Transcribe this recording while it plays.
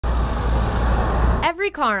every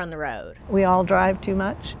car on the road. We all drive too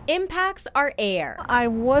much. Impacts our air. I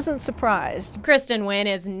wasn't surprised. Kristen Wynn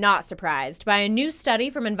is not surprised by a new study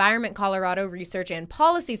from Environment Colorado Research and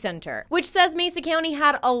Policy Center, which says Mesa County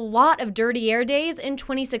had a lot of dirty air days in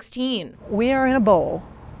 2016. We are in a bowl,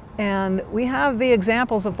 and we have the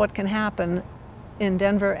examples of what can happen in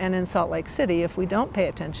Denver and in Salt Lake City if we don't pay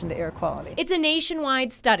attention to air quality. It's a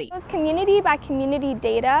nationwide study. It was community by community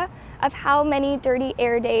data of how many dirty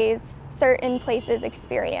air days certain places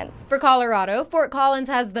experience. For Colorado, Fort Collins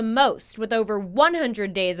has the most, with over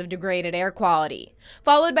 100 days of degraded air quality,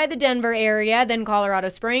 followed by the Denver area, then Colorado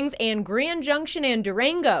Springs, and Grand Junction and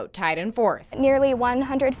Durango tied in fourth. Nearly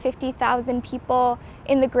 150,000 people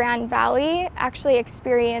in the Grand Valley actually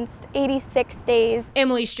experienced 86 days.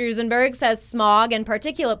 Emily Strusenberg says smog and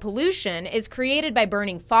particulate pollution is created by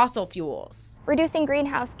burning fossil fuels. Reducing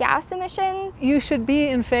greenhouse gas emissions. You should be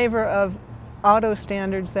in favor of auto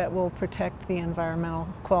standards that will protect the environmental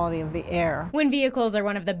quality of the air. When vehicles are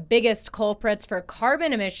one of the biggest culprits for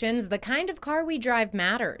carbon emissions, the kind of car we drive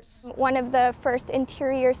matters. One of the first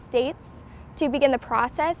interior states to begin the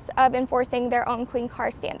process of enforcing their own clean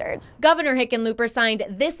car standards. Governor Hickenlooper signed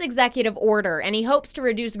this executive order, and he hopes to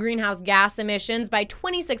reduce greenhouse gas emissions by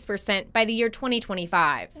 26% by the year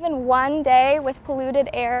 2025. Even one day with polluted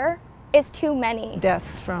air is too many.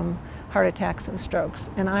 Deaths from heart attacks and strokes.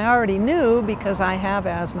 And I already knew, because I have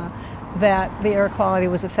asthma, that the air quality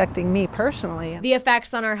was affecting me personally. The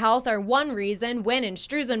effects on our health are one reason Wynn and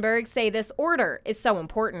Strusenberg say this order is so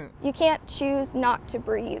important. You can't choose not to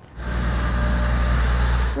breathe.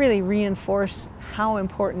 Really reinforce how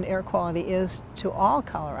important air quality is to all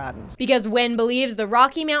Coloradans. Because Wynn believes the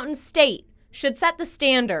Rocky Mountain State should set the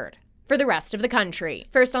standard for the rest of the country.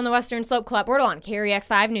 First on the Western Slope, Colette Bordelon, KREX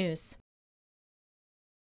 5 News.